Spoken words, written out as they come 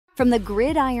From the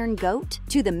gridiron GOAT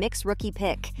to the mixed rookie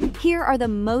pick, here are the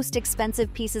most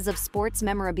expensive pieces of sports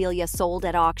memorabilia sold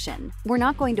at auction. We're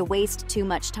not going to waste too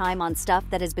much time on stuff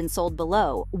that has been sold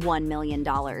below $1 million,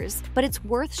 but it's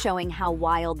worth showing how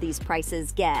wild these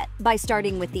prices get by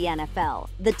starting with the NFL.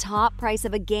 The top price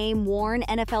of a game-worn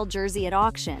NFL jersey at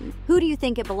auction. Who do you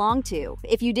think it belonged to?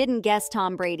 If you didn't guess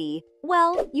Tom Brady,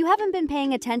 well, you haven't been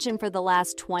paying attention for the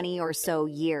last 20 or so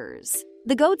years.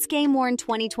 The GOAT's game-worn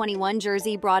 2021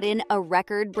 jersey brought in a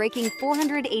record-breaking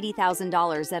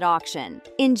 $480,000 at auction.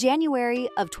 In January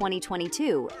of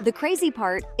 2022, the crazy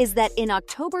part is that in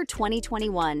October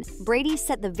 2021, Brady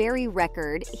set the very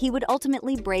record he would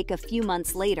ultimately break a few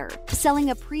months later, selling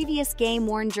a previous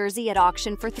game-worn jersey at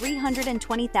auction for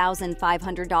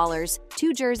 $320,500.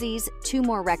 2 jerseys, 2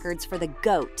 more records for the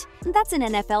GOAT. That's in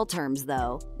NFL terms,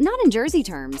 though. Not in jersey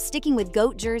terms. Sticking with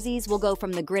GOAT jerseys, we'll go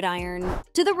from the gridiron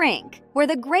to the rink, where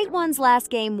the Great One's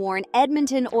last game-worn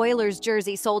Edmonton Oilers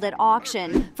jersey sold at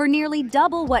auction for nearly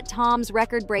double what Tom's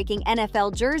record-breaking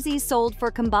NFL jerseys sold for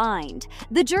combined.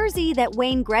 The jersey that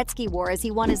Wayne Gretzky wore as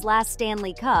he won his last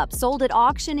Stanley Cup sold at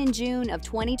auction in June of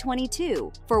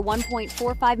 2022 for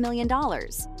 $1.45 million.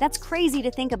 That's crazy to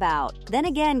think about. Then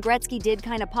again, Gretzky did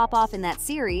kind of pop off in that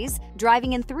series,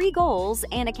 driving in 3 goals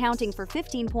and accounting for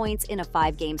 15 points in a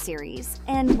 5-game series.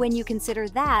 And when you consider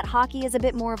that, hockey is a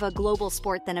bit more of a global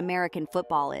sport than American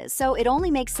football is, so it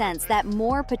only makes sense that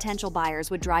more potential buyers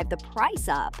would drive the price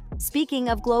up. Speaking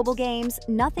of global games,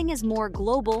 nothing is more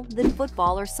global than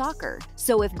football or soccer.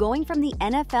 So if going from the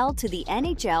NFL to the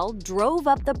NHL drove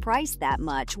up the price that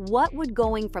much, what would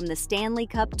going from the Stanley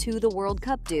Cup to the World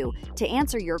Cup do? To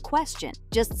answer your question,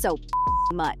 just so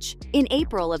much. In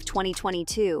April of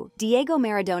 2022, Diego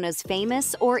Maradona's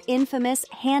famous or infamous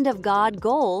Hand of God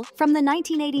goal from the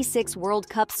 1986 World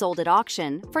Cup sold at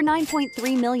auction for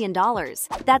 $9.3 million.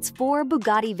 That's 4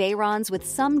 Bugatti Veyrons with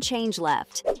some change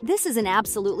left. This is an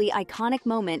absolutely iconic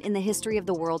moment in the history of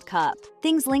the World Cup.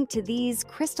 Things linked to these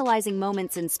crystallizing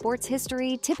moments in sports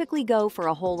history typically go for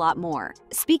a whole lot more.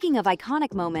 Speaking of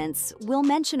iconic moments, we'll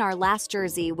mention our last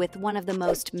jersey with one of the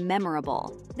most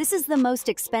memorable. This is the most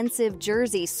expensive jersey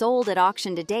sold at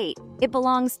auction to date. It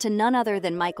belongs to none other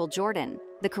than Michael Jordan.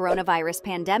 The coronavirus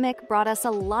pandemic brought us a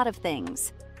lot of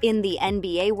things. In the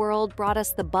NBA world brought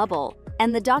us the bubble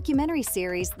and the documentary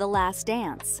series The Last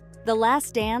Dance. The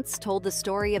Last Dance told the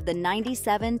story of the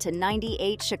 97 to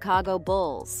 98 Chicago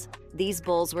Bulls. These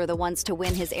Bulls were the ones to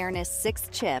win his Ernest's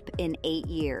 6th chip in 8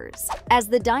 years. As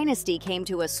the dynasty came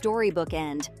to a storybook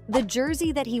end, the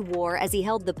jersey that he wore as he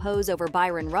held the pose over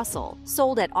Byron Russell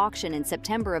sold at auction in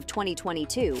September of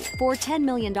 2022 for $10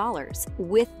 million,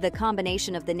 with the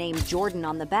combination of the name Jordan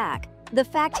on the back, the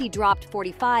fact he dropped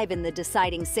 45 in the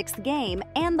deciding 6th game,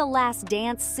 and the Last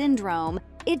Dance syndrome.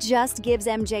 It just gives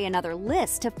MJ another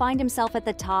list to find himself at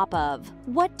the top of.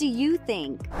 What do you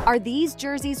think? Are these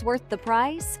jerseys worth the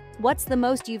price? What's the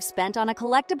most you've spent on a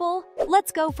collectible?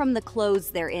 Let's go from the clothes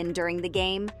they're in during the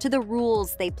game to the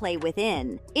rules they play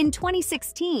within. In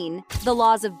 2016, the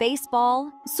Laws of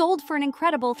Baseball sold for an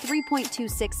incredible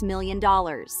 $3.26 million.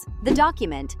 The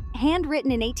document,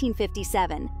 handwritten in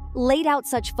 1857, laid out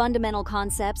such fundamental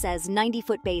concepts as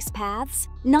 90-foot base paths,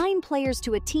 9 players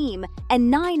to a team,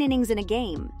 and 9 innings in a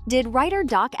game. Did writer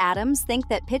Doc Adams think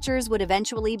that pitchers would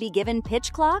eventually be given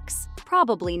pitch clocks?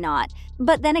 Probably not.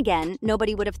 But then again,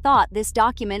 nobody would have thought this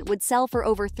document would sell for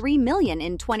over $3 million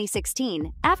in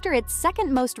 2016, after its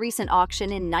second most recent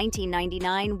auction in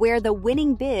 1999, where the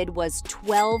winning bid was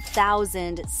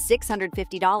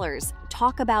 $12,650.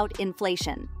 Talk about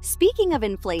inflation. Speaking of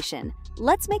inflation,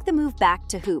 let's make the move back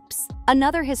to hoops.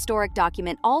 Another historic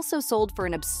document also sold for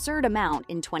an absurd amount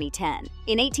in 2010.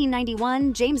 In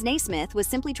 1891, James Naismith was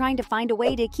simply trying to find a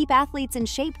way to keep athletes in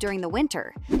shape during the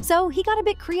winter. So he got a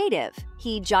bit creative.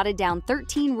 He jotted down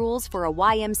 13 rules for a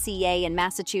YMCA in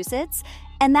Massachusetts,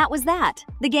 and that was that.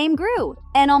 The game grew,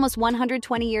 and almost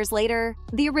 120 years later,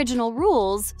 the original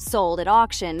rules sold at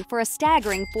auction for a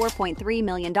staggering $4.3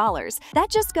 million. That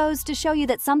just goes to show you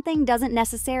that something doesn't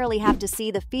necessarily have to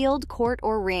see the field, court,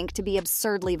 or rink to be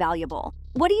absurdly valuable.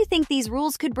 What do you think these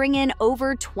rules could bring in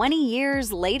over 20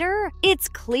 years later? It's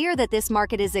clear that this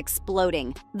market is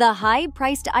exploding. The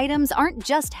high-priced items aren't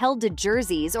just held to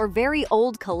jerseys or very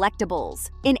old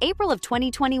collectibles. In April of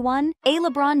 2021, a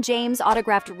LeBron James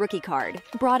autographed rookie card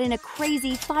brought in a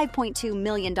crazy $5.2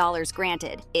 million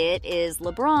granted. It is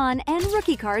LeBron, and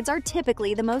rookie cards are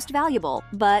typically the most valuable,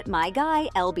 but my guy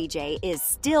LBJ is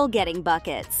still getting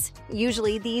buckets.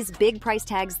 Usually, these big price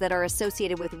tags that are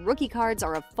associated with rookie cards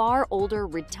are of far older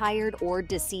popular retired or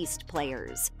deceased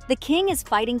players. The king is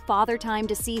fighting father time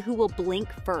to see who will blink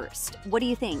first. What do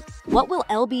you think? What will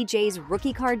LBJ's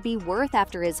rookie card be worth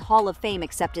after his Hall of Fame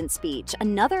acceptance speech?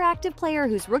 Another active player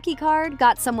whose rookie card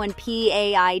got someone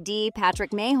PAID,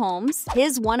 Patrick Mahomes.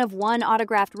 His one-of-one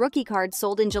autographed rookie card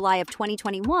sold in July of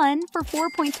 2021 for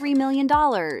 $4.3 million.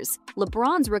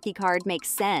 LeBron's rookie card makes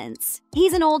sense.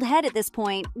 He's an old head at this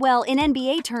point. Well, in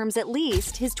NBA terms at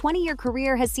least, his 20-year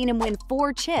career has seen him win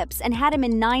 4 chips and had him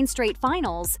in 9 straight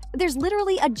finals. There's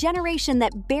literally a generation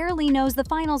that barely knows the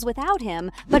finals without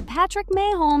him, but Patrick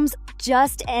Mahomes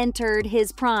just entered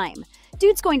his prime.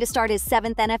 Dude's going to start his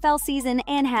 7th NFL season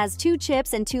and has 2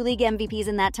 chips and 2 league MVPs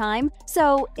in that time,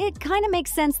 so it kind of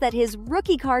makes sense that his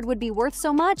rookie card would be worth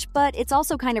so much, but it's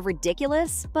also kind of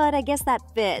ridiculous, but I guess that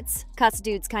fits. Cuss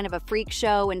dude's kind of a freak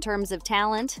show in terms of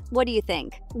talent. What do you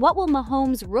think? What will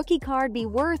Mahomes' rookie card be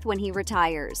worth when he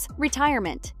retires?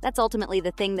 Retirement. That's ultimately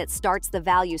the thing that starts the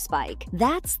value spike.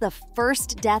 That's the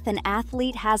first death an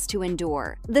athlete has to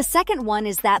endure. The second one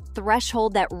is that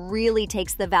threshold that really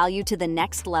takes the value to the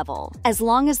next level. As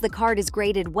long as the card is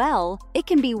graded well, it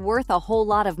can be worth a whole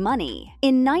lot of money.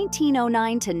 In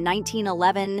 1909 to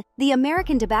 1911, the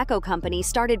American Tobacco Company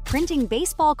started printing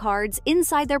baseball cards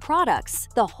inside their products.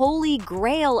 The holy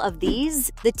grail of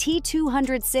these, the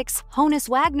T206 Honus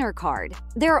Wagner card.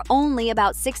 There are only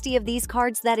about 60 of these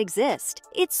cards that exist.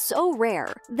 It's so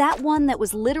rare. That one that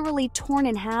was literally torn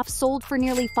in half sold for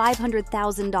nearly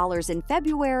 $500,000 in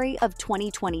February of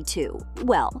 2022.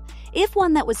 Well, if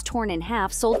one that was torn in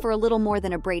half sold for a little more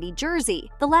than a Brady jersey,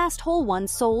 the last whole one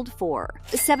sold for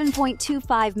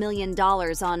 $7.25 million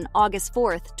on August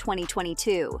 4th,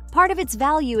 2022. Part of its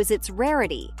value is its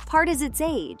rarity, part is its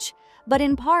age, but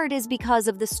in part is because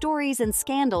of the stories and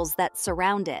scandals that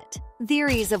surround it.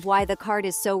 Theories of why the card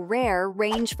is so rare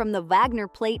range from the Wagner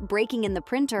plate breaking in the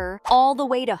printer, all the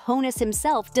way to Honus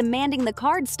himself demanding the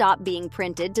card stop being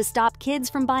printed to stop kids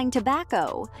from buying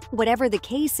tobacco. Whatever the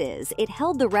case is, it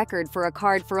held the record for a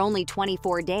card for only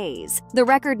 24 days. The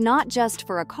record not just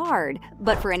for a card,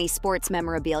 but for any sports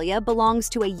memorabilia belongs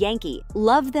to a Yankee.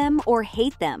 Love them or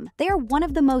hate them, they are one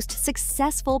of the most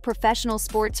successful professional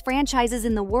sports franchises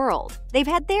in the world. They've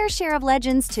had their share of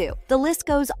legends too. The list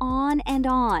goes on,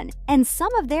 and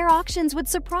some of their auctions would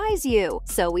surprise you.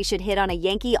 So we should hit on a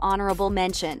Yankee honorable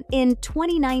mention. In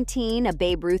 2019, a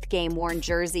Babe Ruth game-worn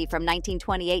jersey from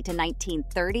 1928 to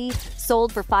 1930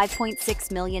 sold for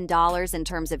 $5.6 million. In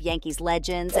terms of Yankees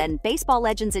legends and baseball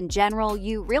legends in general,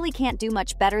 you really can't do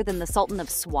much better than the Sultan of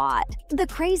Swat. The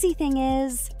crazy thing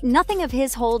is, nothing of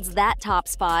his holds that top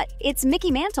spot. It's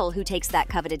Mickey Mantle who takes that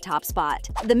coveted top spot.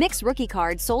 The Mix rookie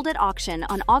card sold at auction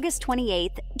on August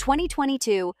 28,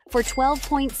 2022 for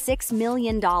 $12.6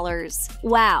 million.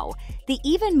 Wow. The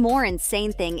even more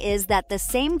insane thing is that the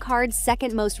same card's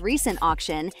second most recent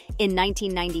auction, in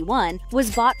 1991,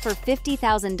 was bought for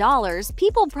 $50,000.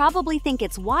 People probably think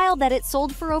it's wild that it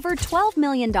sold for over $12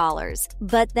 million.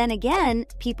 But then again,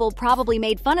 people probably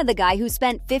made fun of the guy who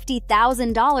spent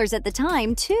 $50,000 at the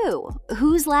time, too.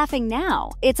 Who's laughing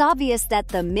now? It's obvious that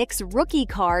the Mix rookie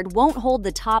card won't hold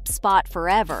the top spot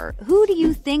forever. Who do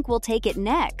you think will take it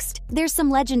next? There's some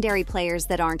legendary players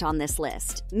that aren't on this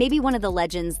list. Maybe one of the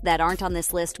legends that aren't on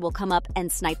this list will come up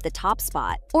and snipe the top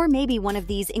spot. Or maybe one of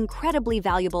these incredibly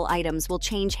valuable items will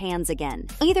change hands again.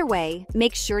 Either way,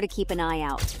 make sure to keep an eye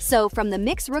out. So from the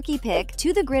Mix rookie pick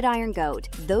to the Gridiron Goat,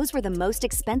 those were the most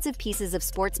expensive pieces of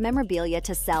sports memorabilia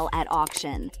to sell at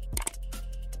auction.